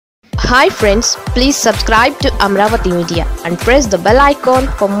Hi friends, please subscribe to Amaravathi Media and press the bell icon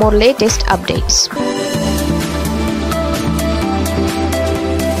for more latest updates.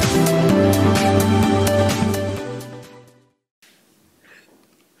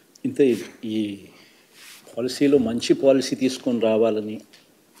 ఇంత ఈ పాలసీలో మంచి policy తీసుకొని రావాలని,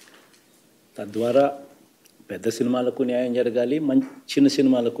 తద్వారా పెద్ద సినిమాలకు న్యాయం జరగాలి, చిన్న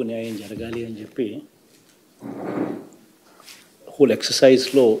సినిమాలకు న్యాయం జరగాలి అని చెప్పి హోల్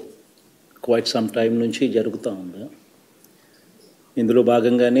ఎక్సర్సైజ్లో క్వైట్ సమ్ టైం నుంచి జరుగుతూ ఉంది. ఇందులో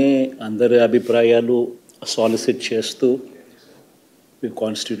భాగంగానే అందరి అభిప్రాయాలు సాలిసిట్ చేస్తూ వి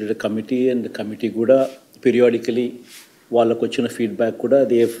కాన్స్టిట్యూటెడ్ కమిటీ, అండ్ కమిటీ కూడా పీరియాడికలీ వాళ్ళకు వచ్చిన ఫీడ్బ్యాక్ కూడా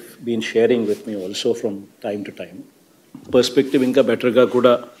they have been sharing with me also from time to time. Perspective ఇంకా బెటర్గా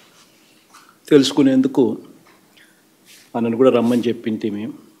కూడా తెలుసుకునేందుకు అన్నను కూడా రమ్మని చెప్పింది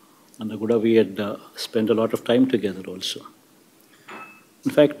మేము. అన్న కూడా we had spend a lot of time together also.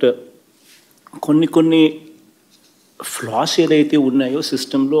 In fact కొన్ని ఫ్లాస్ ఏదైతే ఉన్నాయో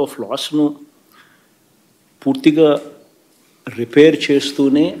సిస్టంలో, ఆ ఫ్లాస్ను పూర్తిగా రిపేర్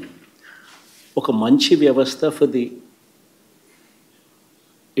చేస్తూనే ఒక మంచి వ్యవస్థ ఫర్ ది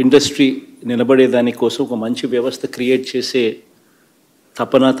ఇండస్ట్రీ నిలబడేదాని కోసం ఒక మంచి వ్యవస్థ క్రియేట్ చేసే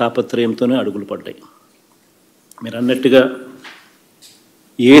తాపత్రయంతోనే అడుగులు పడ్డాయి. మీరు అన్నట్టుగా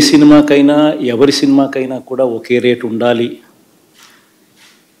ఏ సినిమాకైనా, ఎవరి సినిమాకైనా కూడా ఒకే రేట్ ఉండాలి.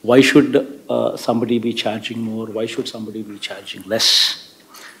 Why should somebody be charging more? Why should somebody be charging less?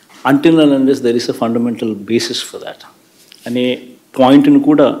 Until and unless there is a fundamental basis for that. అనే పాయింట్ను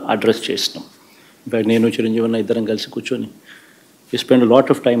కూడా అడ్రస్ చేసినాం. ఇన్ఫ్యాక్ట్ నేను చిరంజీవి ఇద్దరం కలిసి కూర్చొని we spend a lot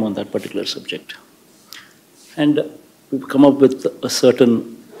of time on that particular subject. And we've come up with a certain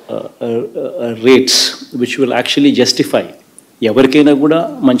rates which will actually justify ఎవరికైనా కూడా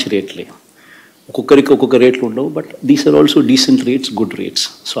మంచి రేట్లే. ఒక్కొక్కరికి ఒక్కొక్క రేట్లు ఉండవు, but these are also decent rates, good rates.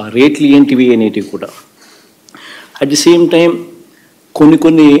 So ఆ రేట్లు ఏంటివి అనేటివి కూడా అట్ ది సేమ్ టైం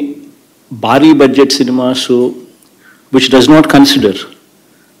కొన్ని భారీ budget cinemas which does not consider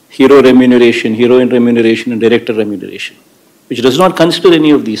hero remuneration, heroine remuneration and director remuneration, which does not consider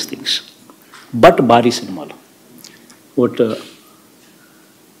any of these things, but భారీ సినిమాలు what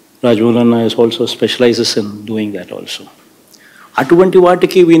Rajamouli is also specialises in doing that also. అటువంటి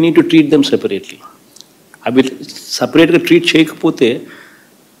వాటికి we need to treat them separately. అవి సపరేట్గా treat చేయకపోతే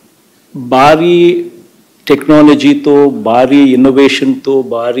భారీ టెక్నాలజీతో, భారీ ఇన్నోవేషన్తో,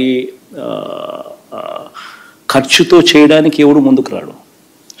 భారీ ఖర్చుతో చేయడానికి ఎవడు ముందుకు రాడు.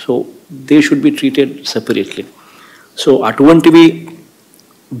 So they should be treated separately. So అటువంటివి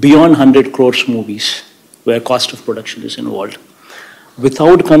beyond 100 crores movies wear cost of production is involved,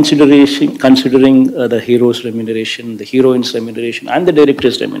 without considering the hero's remuneration, the heroine's remuneration and the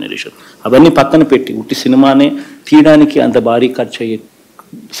director's remuneration. అవన్నీ పక్కన పెట్టి ఉట్టి సినిమానే తీయడానికి అంత భారీ ఖర్చు అయ్యే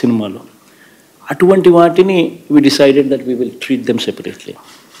సినిమాలో అటువంటి వాటిని we decided that we will treat them separately.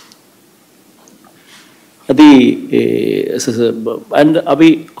 అది అండ్ అవి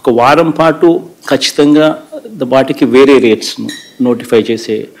ఒక వారం పాటు ఖచ్చితంగా వాటికి వేరే రేట్స్ను నోటిఫై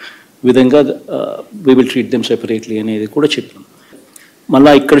చేసే విధంగా we will treat them separately అనేది కూడా చెప్పాం.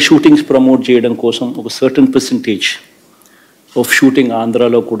 మళ్ళీ ఇక్కడ షూటింగ్స్ ప్రమోట్ చేయడం కోసం ఒక సర్టన్ పర్సంటేజ్ ఆఫ్ షూటింగ్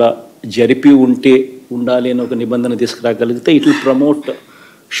ఆంధ్రాలో కూడా జరిపి ఉండాలి అని ఒక నిబంధన తీసుకురాగలిగితే it will promote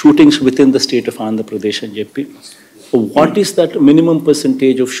shootings with in the state of Andhra Pradesh అని చెప్పి, what is that minimum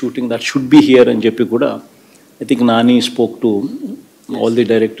percentage of shooting that should be here అని చెప్పి కూడా I think Nani spoke to all the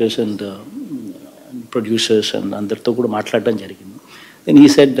directors and producers and అందరితో కూడా మాట్లాడడం జరిగింది. Then he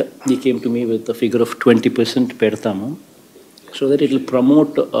said, he came to me with the figure of 20% పెడతాము, so that it will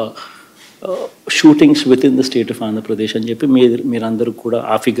promote shootings within the state of Andhra Pradesh అని చెప్పి మీరందరూ కూడా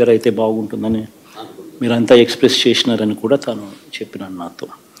ఆ ఫిగర్ అయితే బాగుంటుందని మీరంతా ఎక్స్ప్రెస్ చేసినారని కూడా తను చెప్పినాను నాతో.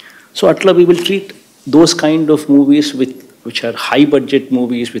 సో అట్లా we will treat those kind of movies which are high budget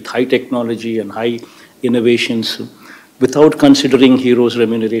movies with high technology and high innovations without considering heroes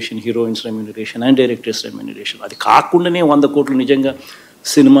remuneration, heroines remuneration and directors remuneration. అది కాకుండానే 100 కోట్లు నిజంగా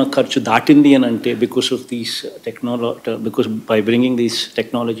సినిమా ఖర్చు దాటింది అని అంటే because of these because by bringing these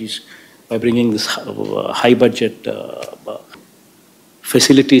technologies, by bringing this high budget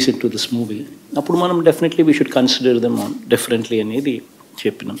facilities in to this movie, అప్పుడు మనం definitely we should consider them differently అనేది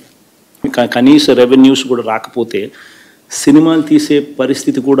చెప్పినాం. కనీస రెవెన్యూస్ కూడా రాకపోతే సినిమాలు తీసే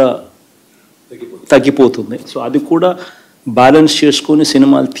పరిస్థితి కూడా తగ్గిపోతుంది. సో అది కూడా బ్యాలెన్స్ చేసుకొని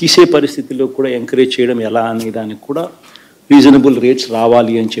సినిమాలు తీసే పరిస్థితిలో కూడా ఎంకరేజ్ చేయడం ఎలా అనే దానికి కూడా రీజనబుల్ రేట్స్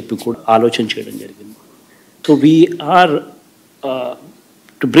రావాలి అని చెప్పి కూడా ఆలోచన చేయడం జరిగింది. So we are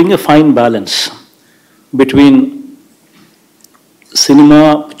to bring a fine balance between cinema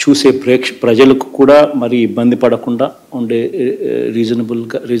చూసే ప్రజలకు కూడా మరి ఇబ్బంది పడకుండా ఉండే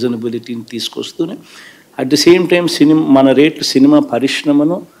రీజనబిలిటీని తీసుకొస్తూనే అట్ ది సేమ్ టైం మన రేట్లు సినిమా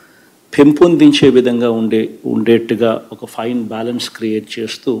పరిశ్రమను పెంపొందించే విధంగా ఉండేట్టుగా ఒక ఫైన్ బ్యాలెన్స్ క్రియేట్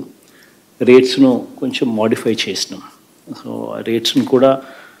చేస్తూ రేట్స్ను కొంచెం మోడిఫై చేసినాం. సో రేట్స్ను కూడా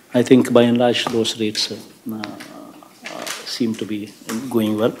I think by and large those rates seem to be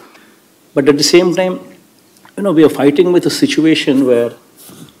going well. But at the same time, we are fighting with a situation where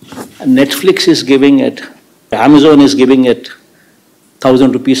Netflix is giving it, Amazon is giving it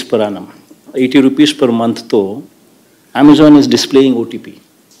 1,000 rupees per annum, 80 rupees per month though, Amazon is displaying OTP.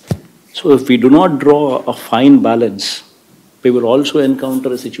 So if we do not draw a fine balance, we will also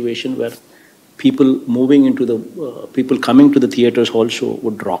encounter a situation where people coming to the theaters also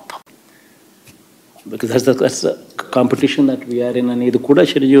would drop. Because that's the competition that we are in, and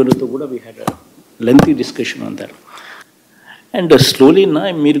we had a lengthy discussion on that. And slowly now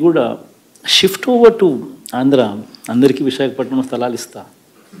meer kuda shift over to Andhra. Andariki Visakhapatnam sthalalu ista.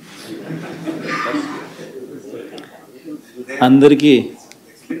 Andariki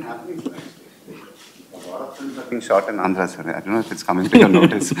being shot in Andhra, sir. I don't know if it's coming to your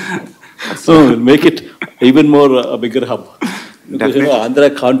notice. So we'll make it even more a bigger hub. Because Andhra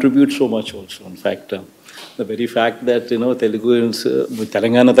contributes so much also. In fact, the very fact that Telugu with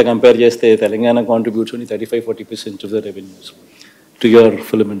Telangana to compare cheste, Telangana contributes only 35-40% of the revenues to your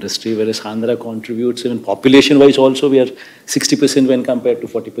film industry, whereas Andhra contributes, even population wise also we are 60% when compared to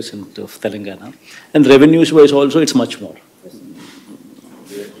 40% of Telangana, and revenues wise also it's much more.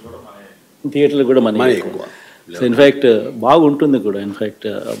 Theatre kuda money ekkuva. So in fact baaguntundi kuda. In fact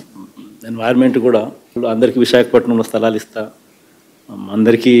environment kuda andariki Visakhapatnamlo sthalalu ista.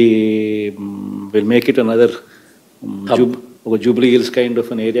 Andariki will make it another Jubilee Hills kind of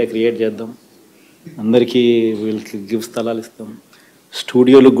an area create చేద్దాం. అందరికీ will give స్థలాలు ఇస్తాం.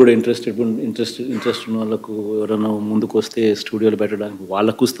 స్టూడియోలకు కూడా interest ఉన్న వాళ్ళకు ఎవరైనా ముందుకు వస్తే స్టూడియోలు పెట్టడానికి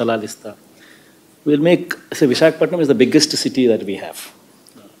వాళ్ళకు స్థలాలు ఇస్తా. We'll make, say, Visakhapatnam is the biggest city that we have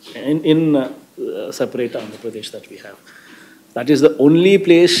in separate Andhra Pradesh that we have. That is the only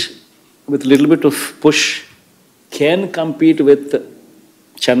place with little bit of push can compete with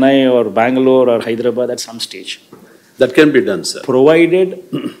Chennai or Bangalore or Hyderabad at some stage. That can be done, sir. Provided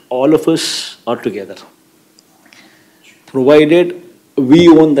all of us are together. Provided we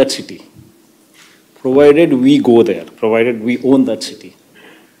own that city. Provided we go there. Provided we own that city.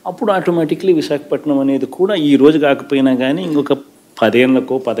 అప్పుడు automatically Visakhapatnam అనేది కూడా ఈ రోజు కాకపోయినా కానీ ఇంకొక 10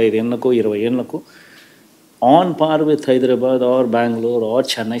 ఏళ్ళకో 15 ఏళ్ళకో 20 ఏళ్ళకో on par with Hyderabad are Bengaluru are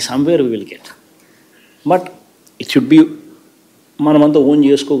Chennai somewhere we will get. But it should be మనమంతా own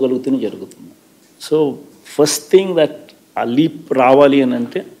చేసుకోగలుగుతూనే జరుగుతుంది. సో ఫస్ట్ థింగ్ దట్ ఆ లీప్ రావాలి అని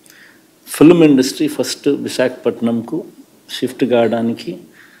అంటే ఫిల్మ్ ఇండస్ట్రీ ఫస్ట్ విశాఖపట్నంకు షిఫ్ట్ కావడానికి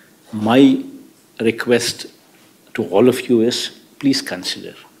my request to all of you is please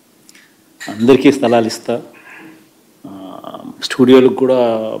consider. అందరికీ స్థలాలు ఇస్తా, స్టూడియోలకు కూడా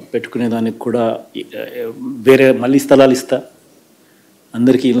పెట్టుకునేదానికి కూడా వేరే మళ్ళీ స్థలాలు ఇస్తా,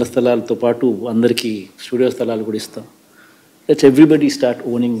 అందరికీ ఇళ్ళ స్థలాలతో పాటు అందరికీ స్టూడియో స్థలాలు కూడా ఇస్తాం. Let's everybody start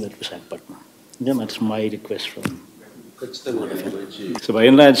owning that Visakhapatnam. Yeah, that's my request from. So by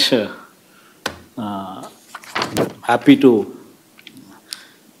and large, happy to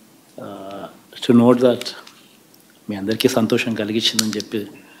note that మీ అందరికీ సంతోషం కలిగించిందని చెప్పి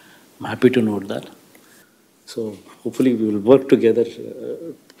I'm happy to note that. So hopefully we will work together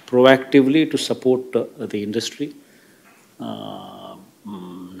proactively to support the industry.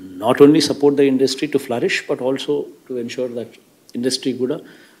 Not only support the industry to flourish, but also to ensure that industry kuda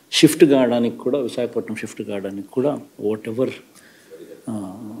shift gaadanik kuda Visakhapatnam shift gaadanik kuda whatever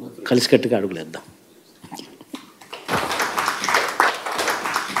కలిసికట్టుగా అడుగులేద్దాం.